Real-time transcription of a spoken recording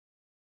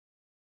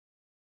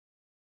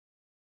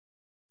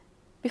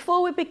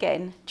Before we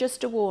begin,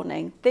 just a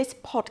warning, this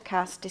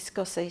podcast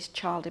discusses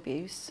child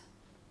abuse.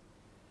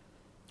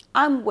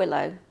 I'm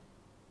Willow.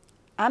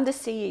 I'm the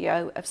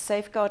CEO of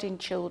Safeguarding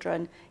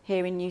Children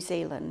here in New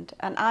Zealand,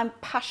 and I'm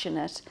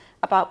passionate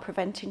about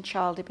preventing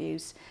child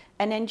abuse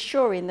and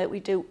ensuring that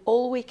we do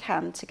all we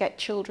can to get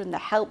children the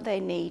help they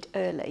need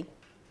early.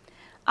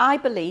 I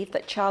believe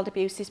that child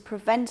abuse is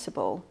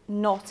preventable,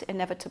 not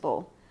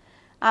inevitable.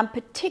 I'm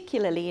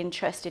particularly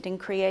interested in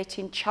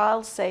creating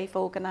child-safe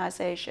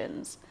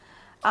organisations.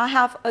 I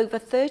have over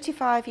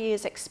 35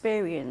 years'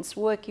 experience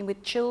working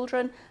with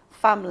children,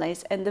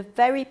 families and the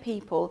very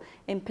people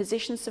in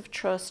positions of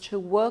trust who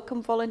work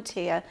and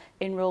volunteer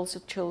in roles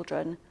of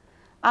children.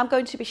 I'm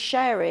going to be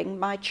sharing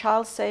my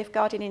child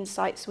safeguarding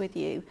insights with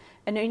you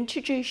and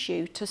introduce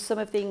you to some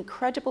of the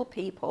incredible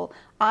people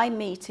I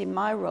meet in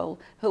my role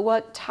who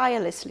work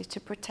tirelessly to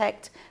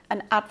protect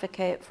and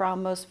advocate for our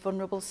most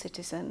vulnerable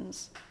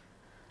citizens.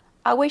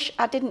 I wish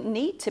I didn't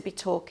need to be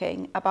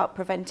talking about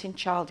preventing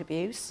child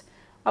abuse.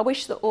 I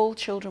wish that all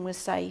children were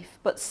safe,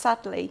 but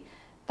sadly,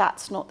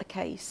 that's not the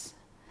case.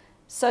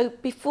 So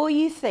before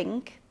you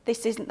think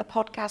this isn't the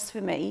podcast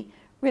for me,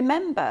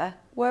 remember,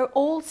 we're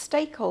all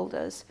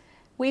stakeholders.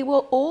 We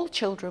were all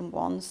children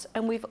once,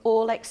 and we've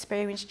all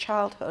experienced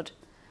childhood.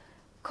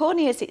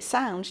 Corny as it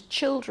sounds,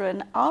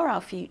 children are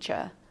our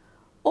future.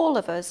 All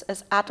of us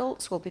as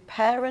adults will be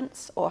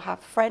parents or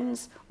have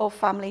friends or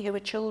family who are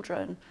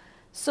children.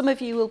 Some of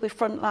you will be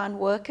frontline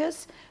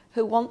workers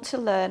who want to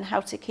learn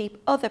how to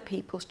keep other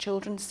people's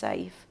children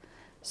safe.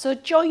 So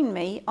join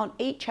me on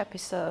each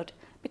episode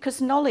because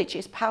knowledge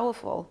is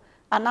powerful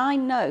and I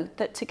know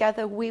that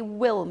together we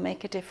will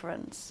make a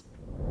difference.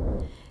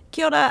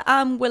 Kia ora,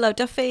 I'm Willow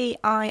Duffy.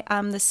 I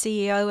am the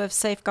CEO of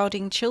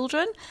Safeguarding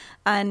Children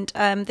and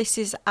this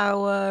is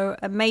our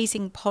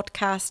amazing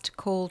podcast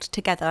called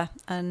Together,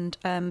 and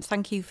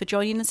thank you for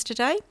joining us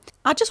today.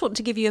 I just want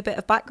to give you a bit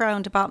of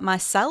background about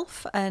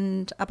myself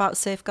and about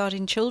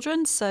Safeguarding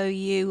Children so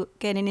you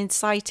gain an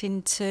insight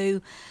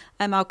into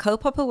our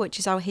kaupapa, which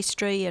is our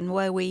history and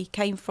where we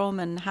came from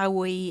and how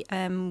we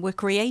were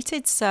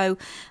created. So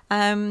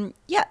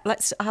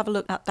let's have a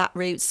look at that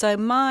route. So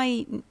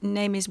my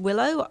name is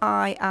Willow.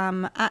 I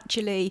am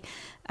actually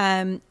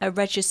a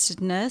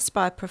registered nurse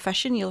by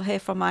profession. You'll hear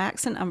from my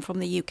accent. I'm from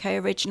the UK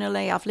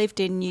originally. I've lived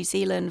in New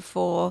Zealand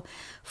for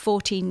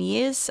 14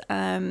 years,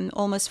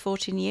 almost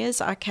 14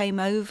 years. I came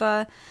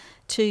over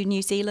to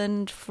New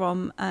Zealand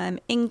from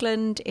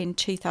England in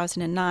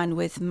 2009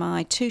 with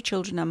my two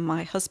children and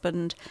my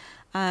husband.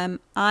 I'm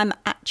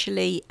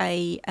actually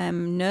a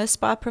nurse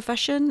by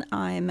profession.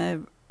 I'm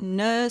a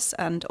nurse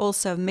and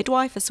also a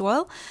midwife as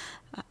well.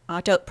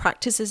 I don't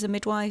practice as a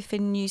midwife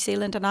in New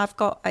Zealand, and I've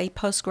got a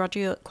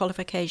postgraduate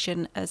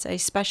qualification as a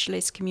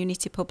specialist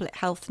community public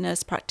health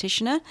nurse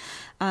practitioner,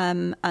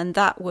 and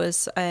that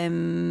was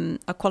a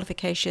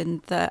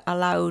qualification that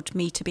allowed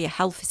me to be a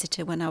health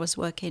visitor when I was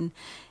working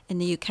in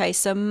the UK.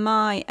 So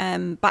my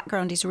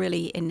background is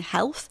really in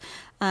health,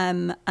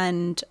 and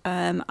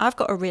I've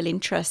got a real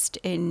interest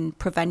in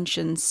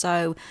prevention,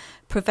 so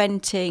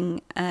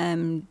preventing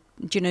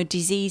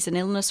disease and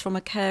illness from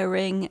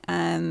occurring,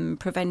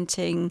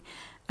 preventing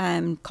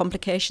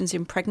complications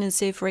in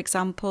pregnancy, for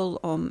example,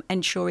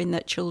 ensuring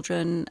that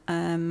children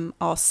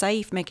are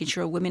safe, making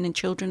sure women and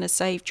children are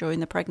safe during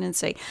the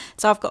pregnancy.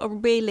 So I've got a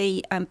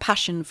really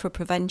passion for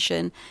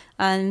prevention,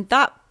 and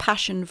that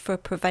passion for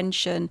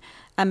prevention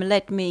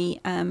led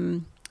me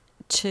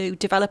to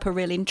develop a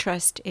real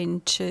interest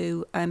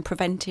into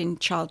preventing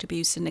child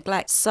abuse and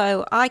neglect.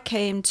 So I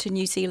came to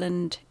New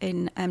Zealand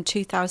in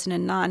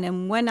 2009,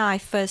 and when I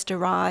first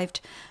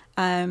arrived,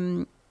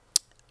 I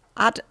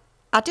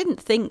didn't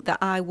think that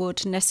I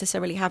would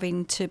necessarily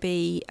having to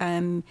be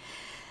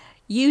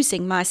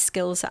using my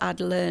skills that I'd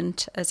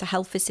learned as a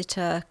health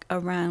visitor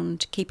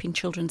around keeping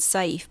children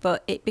safe,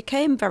 but it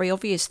became very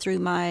obvious through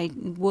my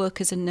work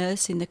as a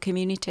nurse in the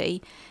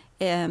community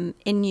in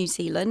New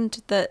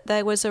Zealand that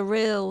there was a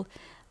real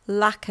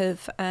lack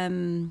of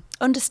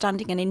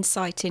understanding and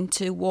insight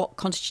into what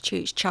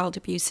constitutes child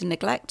abuse and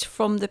neglect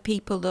from the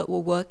people that were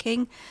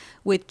working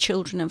with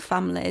children and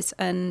families.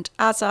 And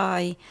as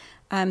I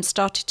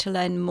started to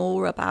learn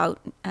more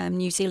about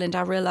New Zealand,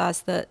 I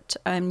realised that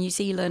New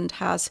Zealand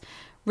has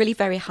really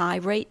very high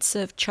rates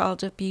of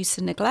child abuse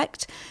and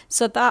neglect.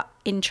 So that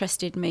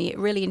interested me. It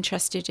really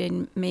interested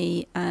in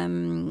me,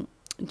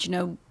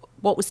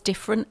 what was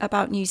different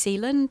about New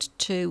Zealand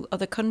to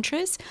other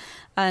countries,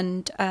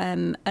 and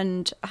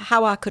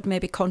how I could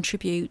maybe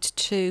contribute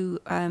to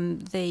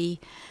the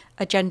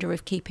agenda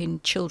of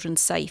keeping children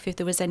safe, if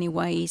there was any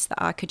ways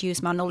that I could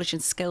use my knowledge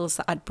and skills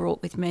that I'd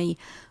brought with me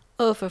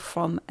over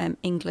from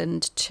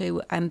England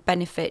to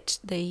benefit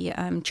the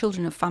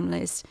children and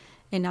families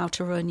in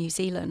Aotearoa, New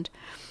Zealand.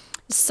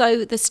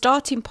 So the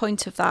starting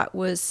point of that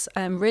was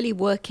really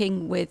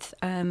working with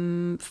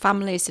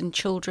families and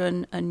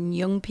children and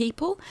young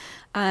people,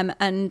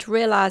 and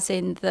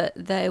realising that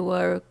there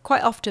were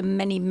quite often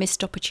many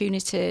missed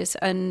opportunities.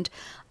 And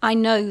I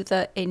know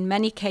that in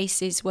many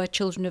cases where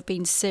children have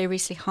been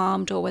seriously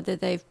harmed, or whether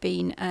they've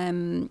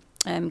been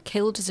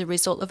killed as a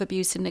result of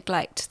abuse and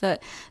neglect,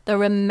 that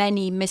there are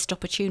many missed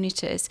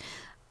opportunities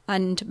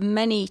and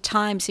many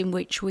times in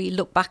which we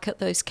look back at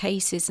those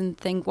cases and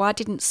think, why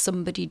didn't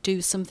somebody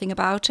do something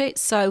about it?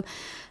 So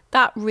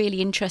that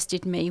really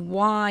interested me,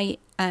 why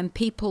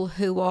people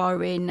who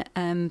are in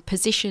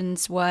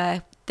positions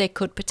where they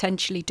could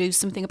potentially do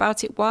something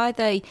about it, why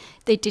they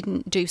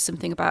didn't do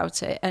something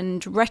about it.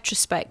 And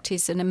retrospect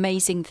is an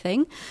amazing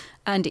thing,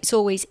 and it's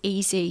always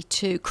easy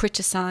to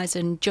criticise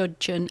and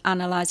judge and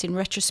analyse in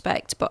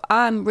retrospect, but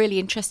I'm really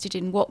interested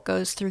in what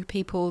goes through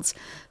people's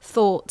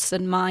thoughts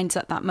and minds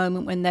at that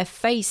moment when they're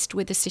faced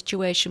with a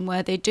situation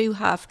where they do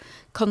have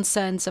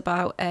concerns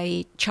about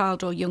a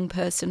child or young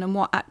person, and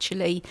what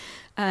actually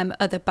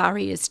are the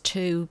barriers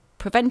to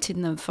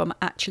preventing them from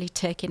actually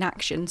taking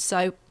action.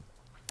 So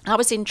I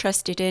was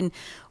interested in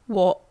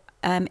what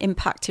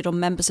impacted on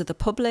members of the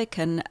public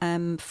and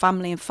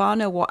family and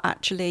whānau, what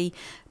actually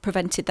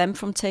prevented them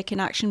from taking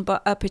action,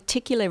 but a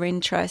particular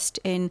interest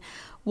in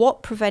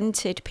what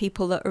prevented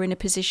people that are in a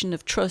position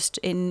of trust,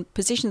 in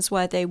positions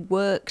where they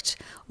worked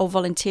or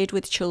volunteered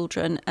with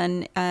children,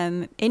 and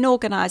in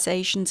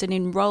organisations and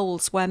in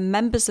roles where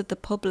members of the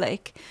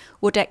public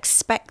would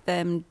expect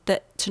them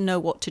to know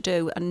what to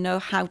do and know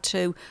how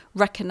to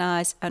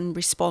recognise and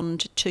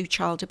respond to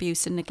child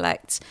abuse and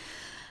neglect.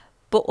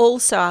 But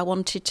also I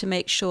wanted to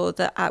make sure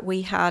that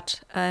we had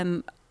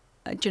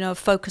a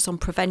focus on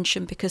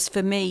prevention, because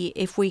for me,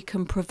 if we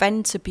can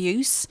prevent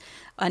abuse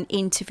and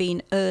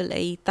intervene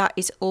early, that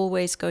is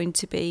always going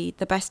to be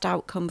the best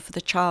outcome for the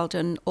child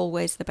and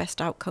always the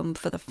best outcome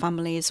for the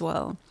family as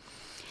well.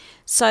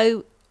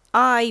 So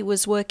I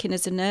was working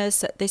as a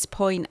nurse. At this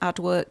point, I'd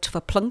worked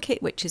for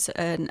Plunkett, which is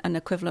an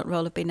equivalent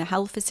role of being a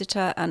health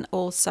visitor, and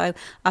also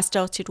I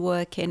started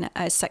working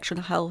as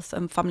sexual health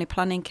and family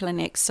planning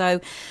clinic.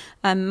 So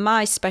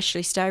my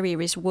specialist area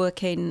is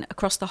working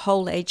across the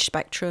whole age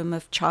spectrum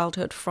of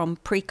childhood, from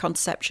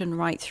preconception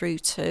right through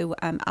to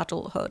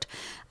adulthood.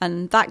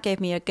 And that gave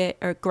me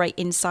a great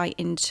insight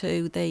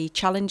into the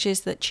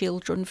challenges that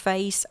children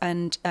face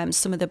and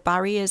some of the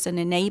barriers and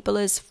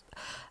enablers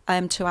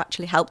to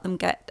actually help them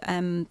get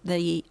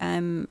the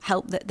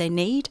help that they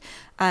need,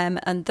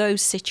 and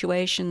those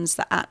situations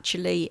that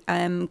actually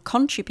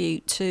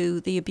contribute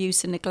to the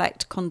abuse and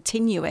neglect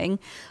continuing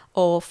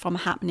or from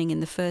happening in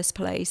the first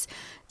place.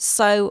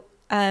 So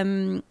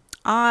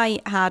I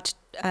had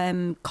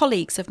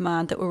colleagues of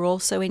mine that were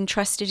also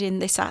interested in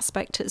this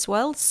aspect as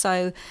well.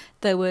 So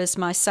there was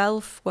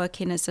myself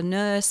working as a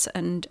nurse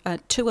and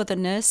two other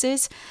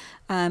nurses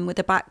with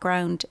a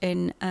background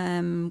in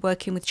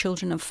working with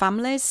children and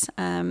families,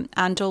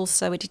 and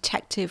also a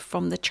detective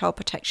from the child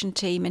protection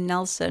team in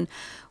Nelson.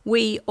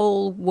 We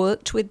all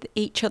worked with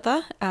each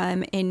other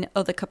in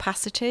other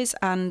capacities,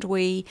 and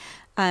we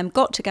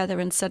got together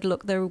and said,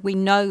 look, we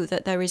know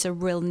that there is a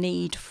real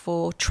need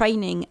for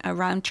training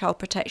around child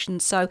protection,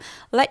 so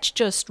let's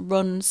just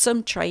run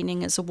some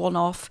training as a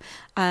one-off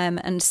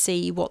and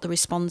see what the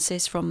response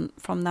is from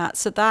that.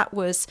 So that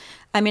was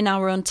in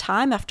our own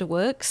time after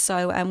work.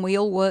 So we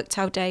all worked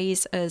our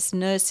days as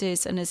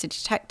nurses and as a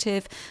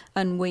detective,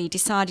 and we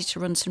decided to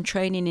run some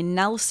training in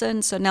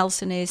Nelson. So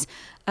Nelson is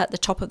at the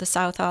top of the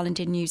South Island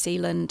in New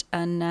Zealand,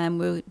 and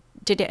we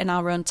did it in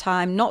our own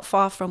time, not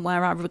far from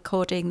where I'm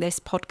recording this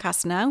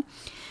podcast now.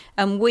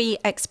 And we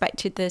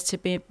expected there to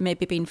be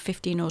maybe been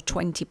 15 or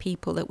 20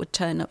 people that would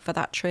turn up for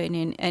that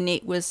training, and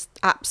it was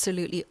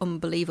absolutely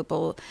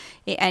unbelievable.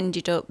 It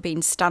ended up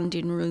being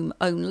standing room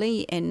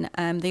only in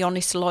the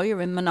Honest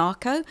Lawyer in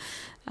Monaco,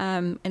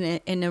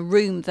 in a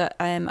room that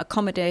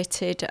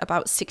accommodated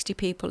about 60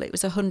 people. It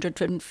was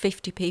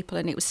 150 people,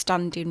 and it was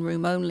standing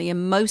room only,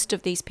 and most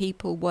of these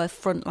people were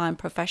frontline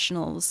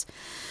professionals.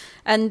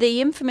 And the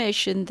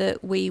information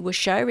that we were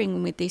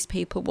sharing with these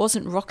people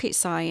wasn't rocket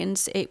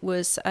science. It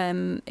was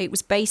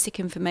basic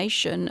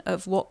information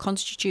of what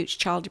constitutes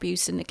child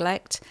abuse and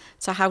neglect,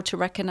 so how to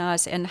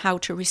recognise it and how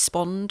to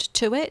respond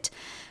to it.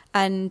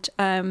 And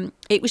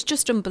it was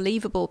just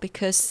unbelievable,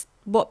 because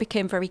what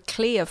became very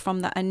clear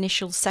from that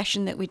initial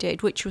session that we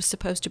did, which was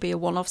supposed to be a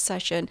one-off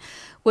session,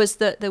 was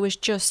that there was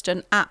just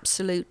an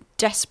absolute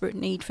desperate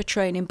need for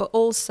training, but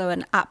also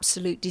an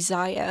absolute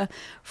desire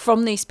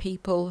from these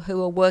people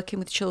who are working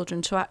with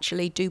children to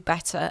actually do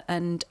better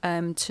and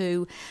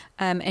to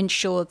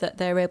ensure that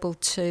they're able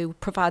to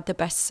provide the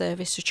best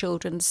service to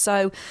children.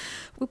 So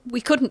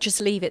we couldn't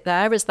just leave it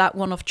there as that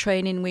one-off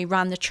training. We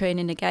ran the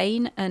training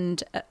again,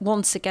 and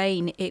once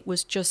again it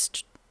was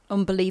just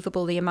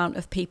unbelievable the amount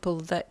of people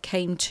that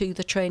came to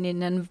the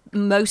training, and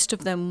most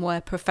of them were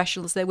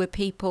professionals. They were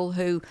people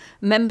who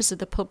members of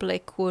the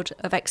public would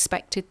have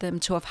expected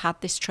them to have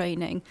had this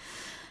training.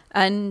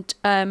 And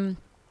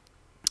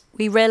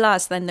we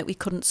realised then that we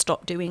couldn't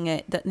stop doing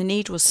it, that the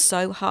need was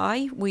so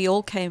high. We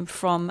all came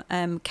from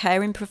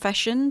caring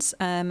professions,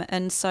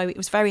 and so it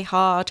was very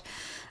hard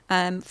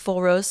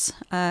for us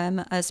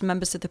as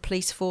members of the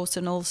police force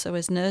and also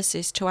as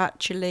nurses to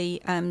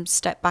actually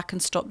step back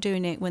and stop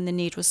doing it when the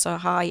need was so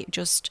high. It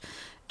just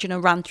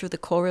ran through the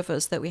core of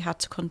us that we had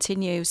to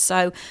continue.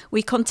 So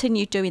we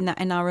continued doing that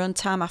in our own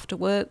time after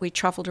work. We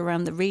travelled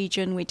around the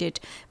region. We did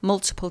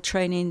multiple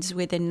trainings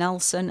within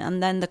Nelson,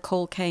 and then the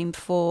call came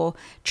for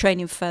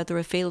training further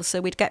afield.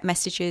 So we'd get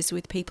messages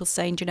with people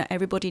saying,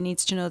 everybody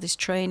needs to know this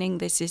training.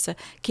 This is a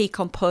key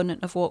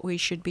component of what we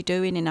should be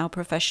doing in our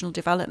professional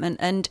development.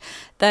 And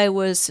there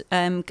was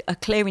a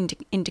clear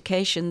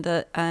indication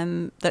that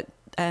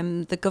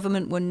the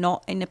government were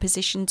not in a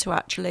position to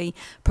actually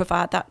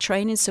provide that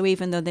training. So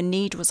even though the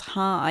need was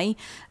high,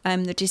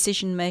 the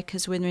decision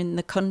makers within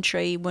the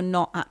country were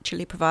not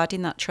actually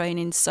providing that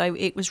training. So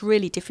it was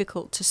really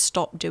difficult to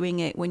stop doing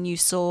it when you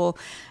saw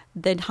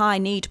the high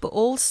need, but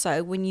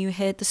also when you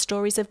heard the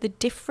stories of the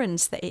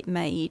difference that it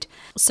made.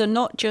 So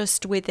not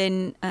just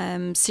within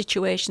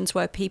situations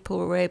where people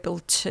were able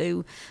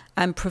to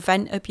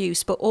prevent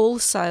abuse, but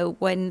also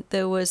when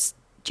there was,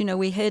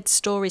 we heard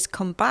stories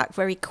come back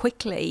very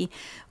quickly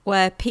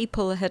where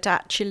people had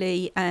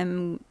actually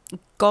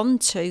gone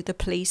to the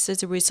police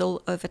as a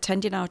result of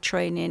attending our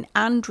training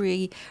and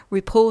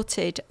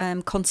reported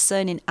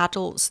concerning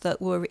adults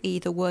that were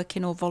either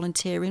working or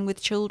volunteering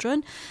with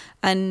children.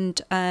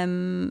 And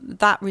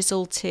that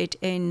resulted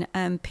in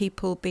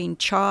people being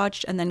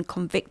charged and then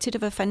convicted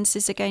of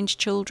offences against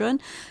children.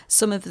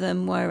 Some of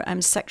them were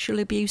sexual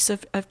abuse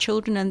of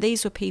children, and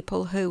these were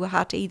people who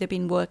had either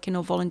been working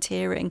or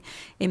volunteering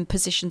in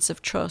positions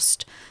of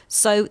trust.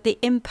 So the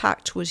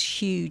impact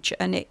was huge,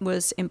 and it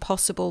was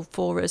impossible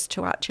for us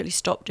to actually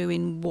stop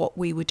doing what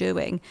we were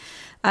doing.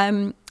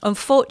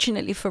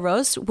 Unfortunately for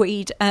us,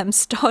 we'd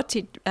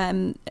started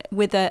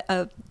with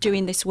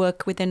doing this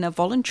work within a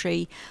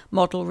voluntary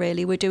model,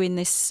 really. We're doing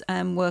this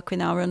work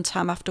in our own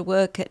time after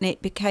work, and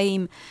it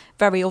became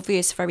very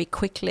obvious very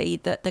quickly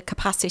that the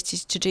capacity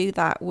to do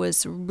that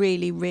was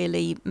really,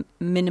 really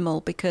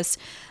minimal because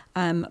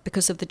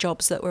of the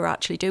jobs that we're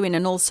actually doing,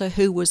 and also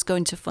who was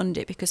going to fund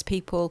it, because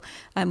people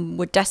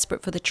were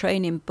desperate for the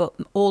training, but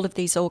all of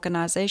these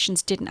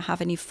organisations didn't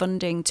have any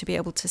funding to be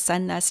able to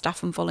send their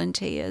staff and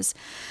volunteers.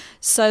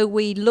 So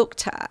we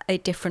looked at a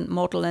different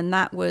model, and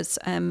that was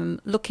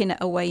looking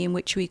at a way in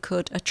which we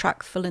could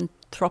attract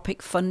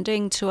philanthropic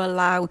funding to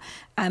allow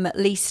at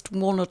least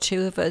one or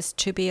two of us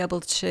to be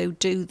able to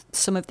do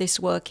some of this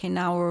work in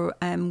our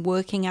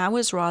working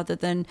hours rather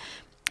than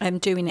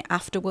doing it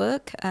after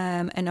work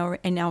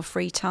in our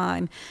free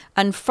time.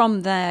 And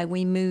from there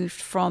we moved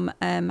from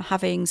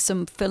having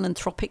some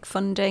philanthropic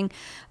funding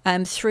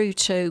through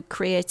to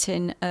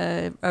creating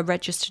a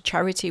registered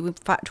charity. In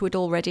fact, we'd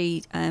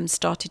already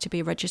started to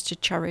be a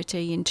registered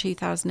charity in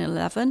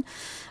 2011.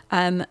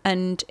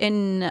 And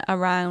in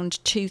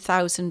around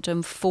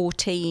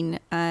 2014,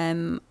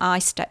 I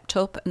stepped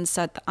up and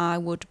said that I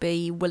would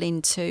be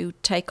willing to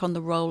take on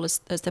the role as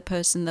the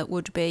person that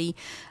would be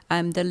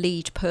the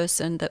lead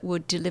person that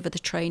would deliver the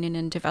training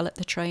and develop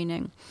the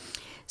training.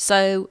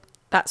 So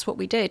that's what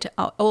we did.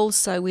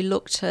 Also, we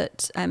looked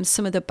at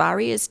some of the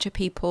barriers to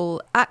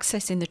people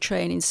accessing the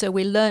training. So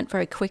we learned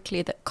very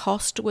quickly that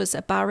cost was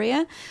a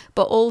barrier,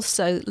 but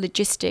also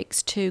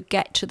logistics to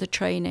get to the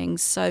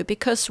trainings. So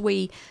because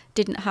we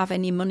didn't have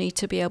any money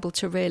to be able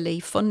to really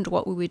fund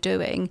what we were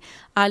doing,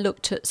 I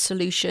looked at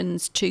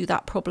solutions to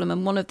that problem.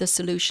 And one of the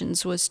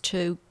solutions was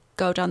to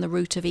go down the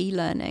route of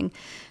e-learning.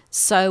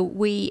 So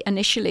we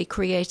initially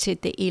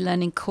created the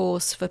e-learning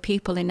course for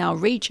people in our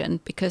region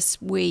because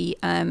we,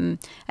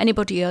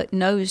 anybody who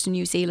knows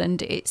New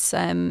Zealand, it's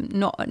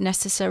not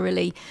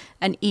necessarily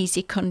an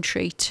easy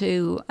country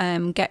to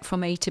get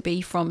from A to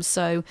B from.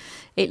 So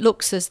it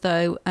looks as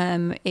though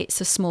it's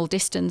a small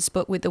distance,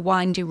 but with the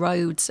windy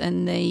roads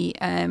and the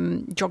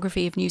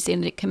geography of New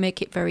Zealand, it can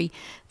make it very,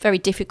 very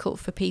difficult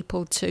for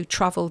people to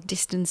travel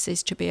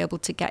distances to be able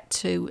to get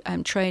to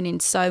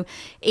training. So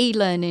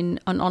e-learning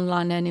and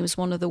online learning was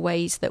one of the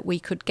ways that we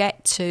could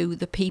get to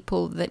the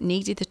people that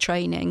needed the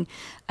training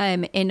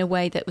in a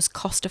way that was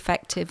cost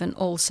effective and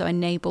also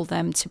enable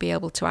them to be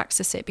able to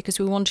access it, because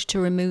we wanted to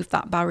remove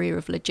that barrier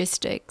of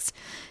logistics.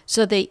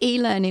 So the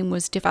e-learning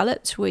was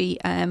developed. We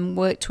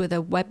worked with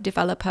a web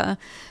developer,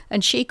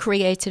 and she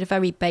created a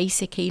very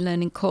basic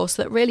e-learning course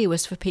that really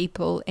was for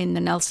people in the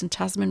Nelson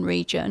Tasman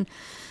region.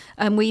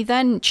 And we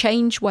then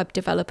changed web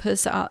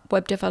developers. Our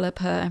web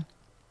developer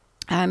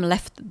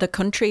left the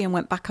country and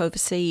went back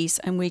overseas,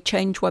 and we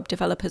changed web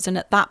developers. And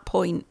at that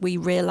point, we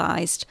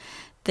realised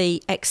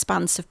the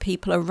expanse of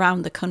people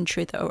around the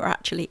country that were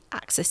actually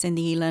accessing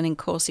the e-learning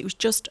course. It was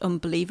just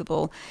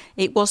unbelievable.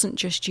 It wasn't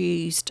just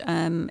used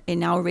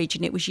in our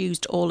region, it was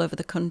used all over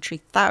the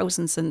country,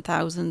 thousands and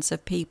thousands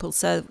of people.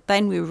 So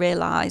then we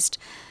realised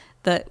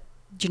that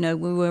we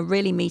were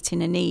really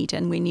meeting a need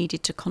and we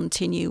needed to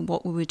continue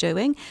what we were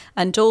doing.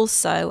 And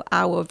also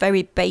our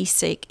very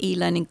basic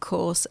e-learning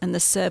course and the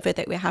server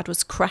that we had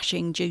was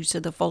crashing due to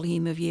the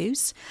volume of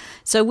use.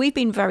 So we've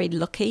been very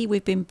lucky.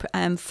 We've been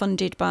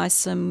funded by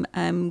some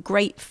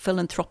great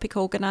philanthropic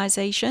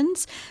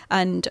organisations,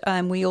 and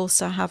we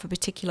also have a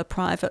particular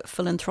private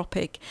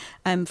philanthropic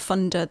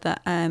funder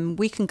that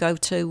we can go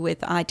to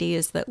with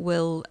ideas that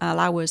will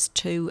allow us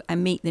to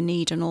meet the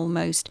need and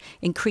almost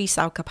increase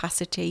our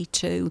capacity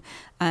to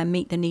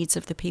meet the needs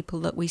of the people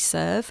that we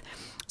serve.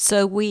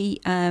 So we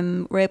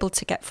were able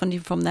to get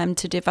funding from them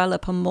to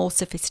develop a more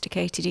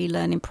sophisticated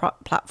e-learning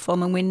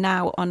platform, and we're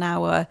now on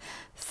our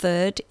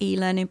third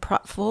e-learning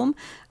platform,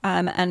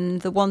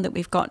 and the one that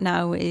we've got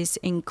now is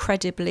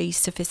incredibly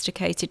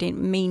sophisticated. It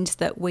means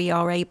that we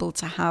are able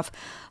to have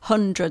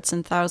hundreds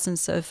and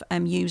thousands of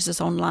users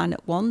online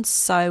at once.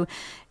 So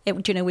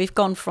we've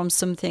gone from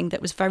something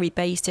that was very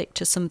basic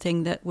to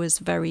something that was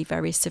very,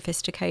 very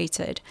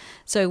sophisticated.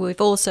 So we've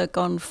also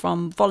gone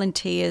from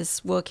volunteers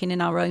working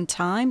in our own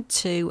time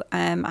to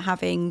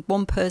having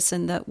one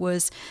person that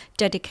was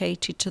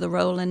dedicated to the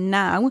role. And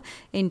now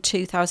in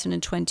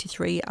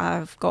 2023,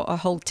 I've got a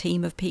whole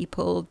team of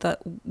people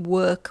that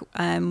work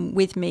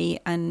with me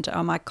and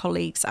are my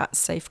colleagues at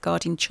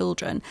Safeguarding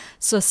Children.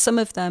 So some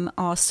of them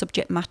are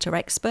subject matter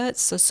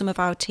experts. So some of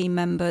our team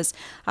members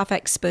have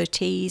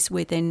expertise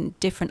within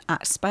different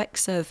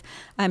aspects of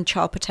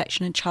child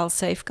protection and child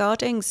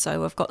safeguarding.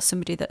 So I've got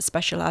somebody that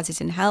specialises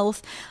in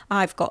health.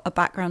 I've got a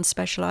background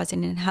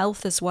specialising in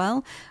health as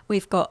well.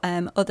 We've got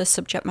other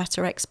subject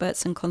matter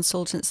experts and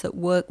consultants that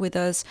work with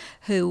us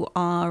who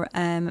are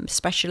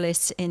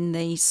specialists in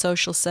the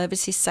social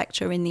services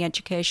sector, in the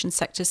education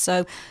sector,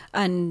 so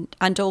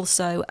and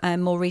also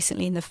more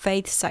recently in the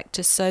faith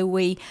sector. So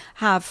we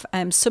have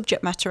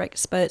subject matter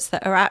experts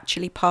that are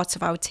actually part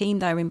of our team.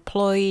 They're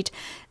employed,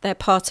 they're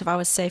part of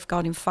our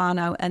Safeguarding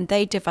whānau, and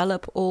they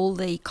develop all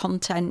the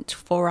content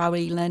for our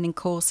e-learning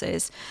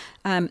courses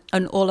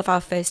and all of our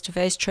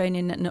face-to-face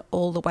training and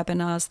all the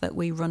webinars that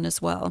we run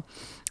as well.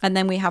 And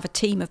then we have a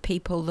team of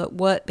people that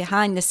work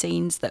behind the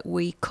scenes that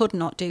we could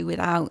not do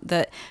without,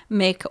 that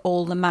make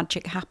all the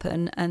magic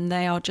happen. And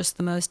they are just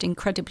the most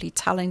incredibly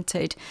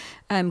talented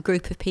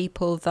group of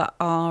people that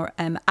are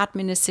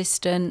admin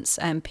assistants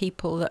and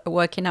people that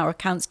work in our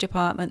accounts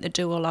department that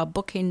do all our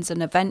bookings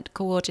and event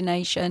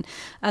coordination.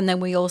 And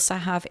then we also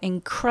have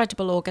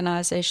incredible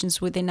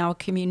organisations within our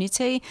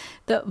community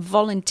that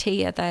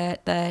volunteer their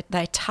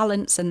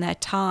talents and their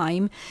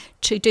time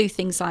to do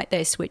things like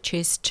this, which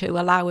is to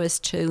allow us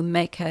to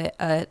make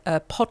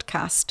a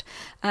podcast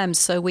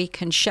so we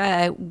can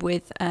share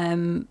with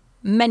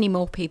many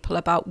more people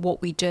about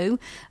what we do,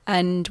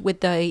 and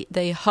with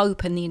the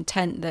hope and the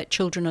intent that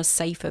children are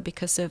safer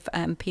because of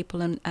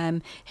people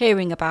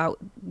hearing about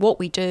what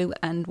we do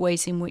and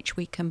ways in which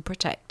we can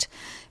protect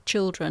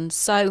children.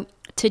 So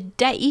to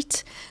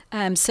date,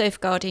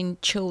 Safeguarding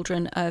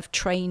Children have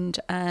trained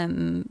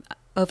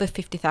over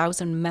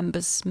 50,000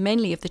 members,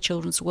 mainly of the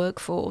children's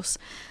workforce,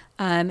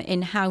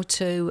 in how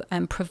to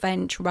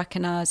prevent,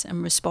 recognise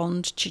and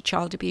respond to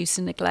child abuse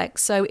and neglect.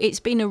 So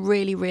it's been a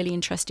really, really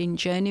interesting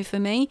journey for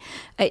me.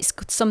 It's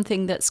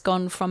something that's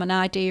gone from an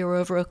idea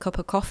over a cup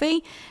of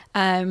coffee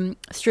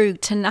through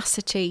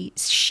tenacity,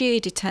 sheer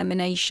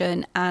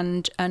determination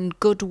and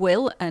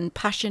goodwill and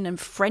passion and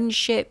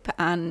friendship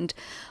and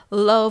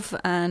love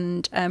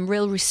and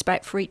real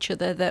respect for each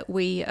other, that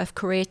we have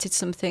created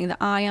something that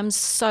I am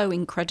so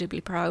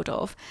incredibly proud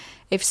of.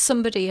 If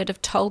somebody had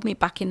have told me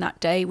back in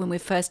that day when we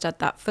first had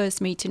that first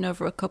meeting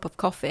over a cup of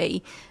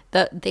coffee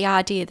that the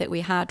idea that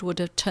we had would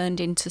have turned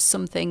into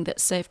something that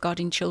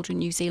Safeguarding Children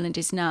New Zealand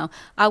is now,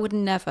 I would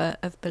never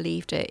have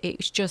believed it. It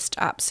was just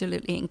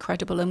absolutely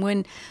incredible. And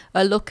when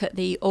I look at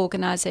the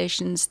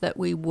organisations that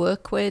we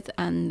work with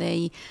and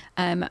the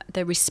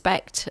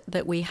respect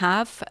that we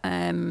have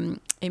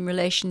in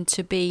relation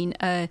to being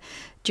a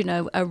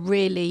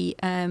really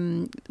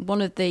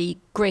one of the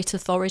great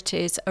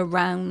authorities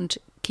around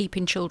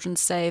keeping children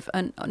safe,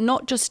 and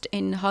not just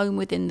in home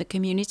within the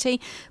community,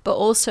 but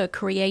also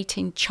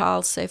creating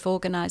child safe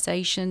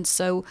organisations.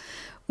 So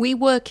we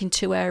work in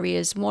two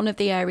areas. One of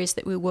the areas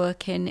that we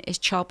work in is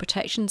child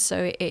protection,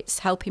 so it's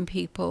helping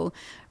people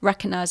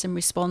recognise and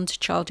respond to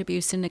child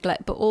abuse and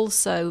neglect, but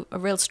also a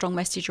real strong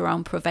message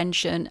around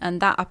prevention,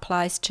 and that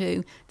applies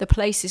to the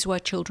places where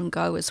children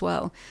go as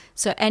well.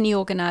 So any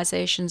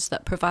organisations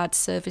that provide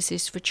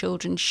services for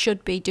children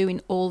should be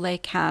doing all they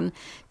can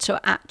to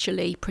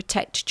actually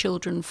protect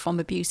children from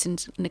abuse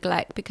and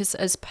neglect, because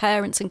as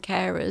parents and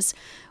carers,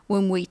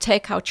 when we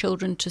take our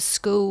children to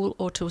school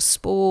or to a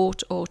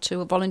sport or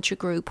to a voluntary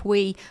group,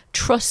 we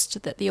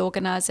trust that the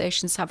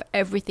organisations have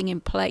everything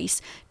in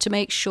place to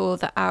make sure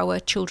that our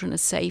children are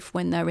safe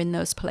when they're in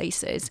those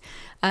places.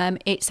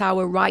 It's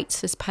our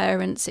rights as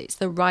parents, it's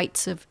the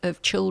rights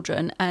of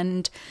children.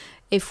 And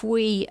if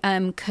we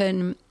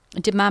can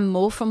demand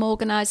more from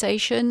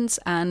organisations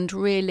and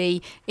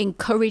really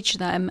encourage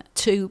them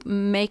to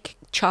make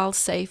child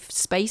safe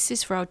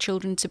spaces for our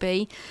children to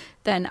be,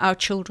 then our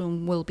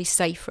children will be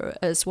safer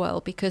as well,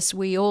 because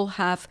we all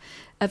have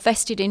a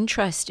vested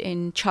interest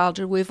in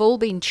childhood. We've all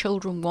been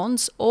children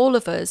once. All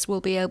of us will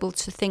be able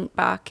to think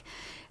back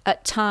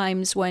at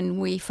times when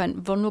we felt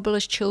vulnerable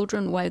as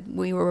children, where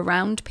we were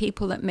around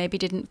people that maybe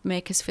didn't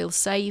make us feel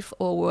safe,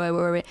 or where we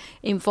were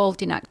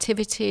involved in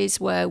activities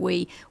where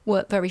we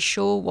weren't very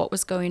sure what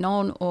was going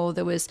on, or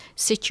there was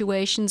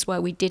situations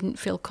where we didn't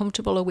feel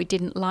comfortable or we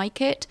didn't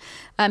like it.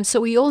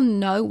 So we all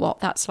know what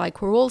that's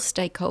like. We're all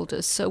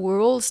stakeholders. So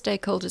we're all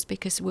stakeholders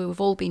because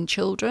we've all been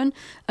children,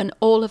 and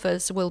all of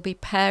us will be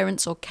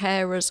parents or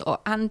carers or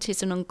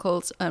aunties and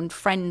uncles and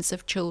friends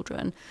of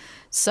children.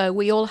 So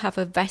we all have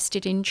a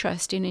vested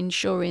interest in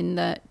ensuring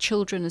that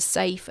children are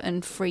safe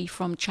and free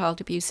from child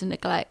abuse and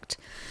neglect.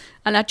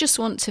 And I just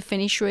want to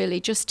finish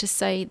really just to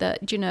say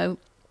that,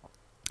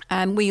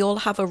 we all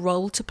have a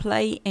role to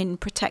play in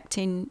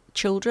protecting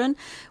children.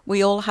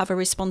 We all have a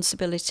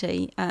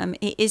responsibility.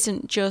 It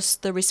isn't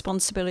just the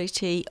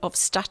responsibility of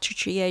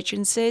statutory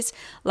agencies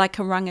like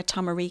Oranga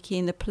Tamariki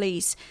and the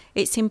police.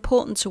 It's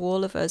important to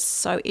all of us.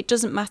 So it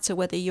doesn't matter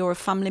whether you're a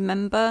family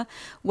member,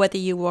 whether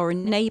you are a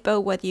neighbour,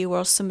 whether you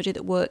are somebody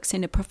that works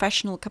in a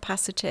professional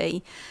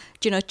capacity.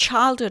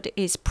 Childhood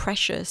is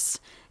precious.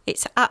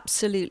 It's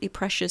absolutely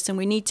precious, and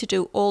we need to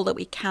do all that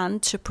we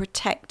can to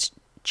protect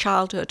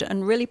childhood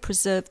and really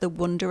preserve the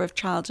wonder of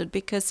childhood,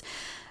 because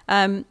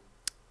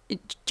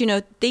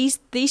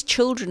these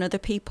children are the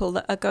people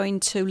that are going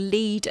to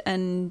lead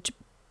and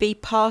be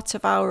part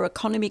of our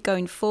economy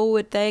going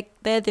forward. They're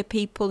the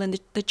people and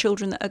the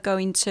children that are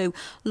going to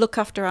look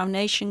after our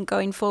nation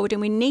going forward,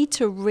 and we need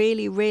to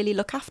really, really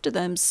look after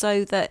them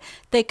so that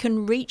they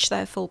can reach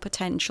their full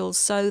potential,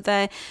 so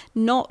they're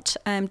not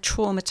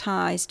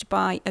traumatised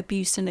by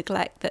abuse and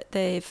neglect that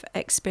they've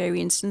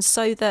experienced, and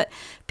so that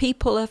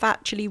people have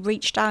actually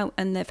reached out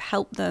and they've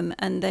helped them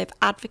and they've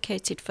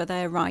advocated for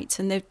their rights,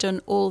 and they've done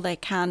all they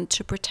can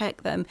to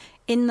protect them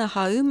in the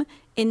home,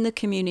 in the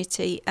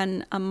community,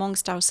 and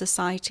amongst our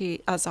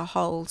society as a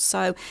whole.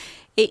 So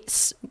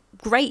it's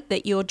great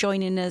that you're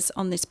joining us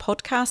on this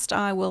podcast.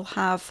 I will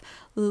have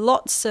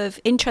lots of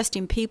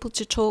interesting people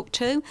to talk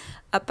to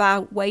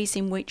about ways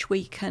in which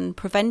we can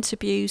prevent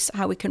abuse,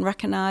 how we can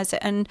recognise it,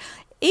 and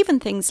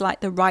even things like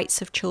the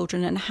rights of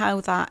children and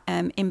how that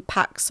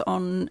impacts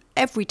on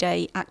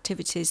everyday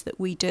activities that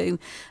we do,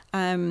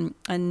 and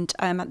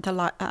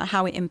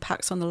how it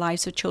impacts on the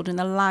lives of children,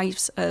 the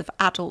lives of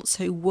adults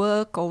who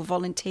work or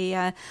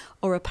volunteer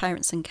or are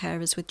parents and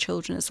carers with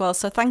children as well.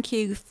 So thank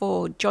you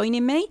for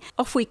joining me.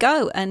 Off we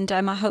go, and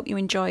I hope you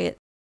enjoy it.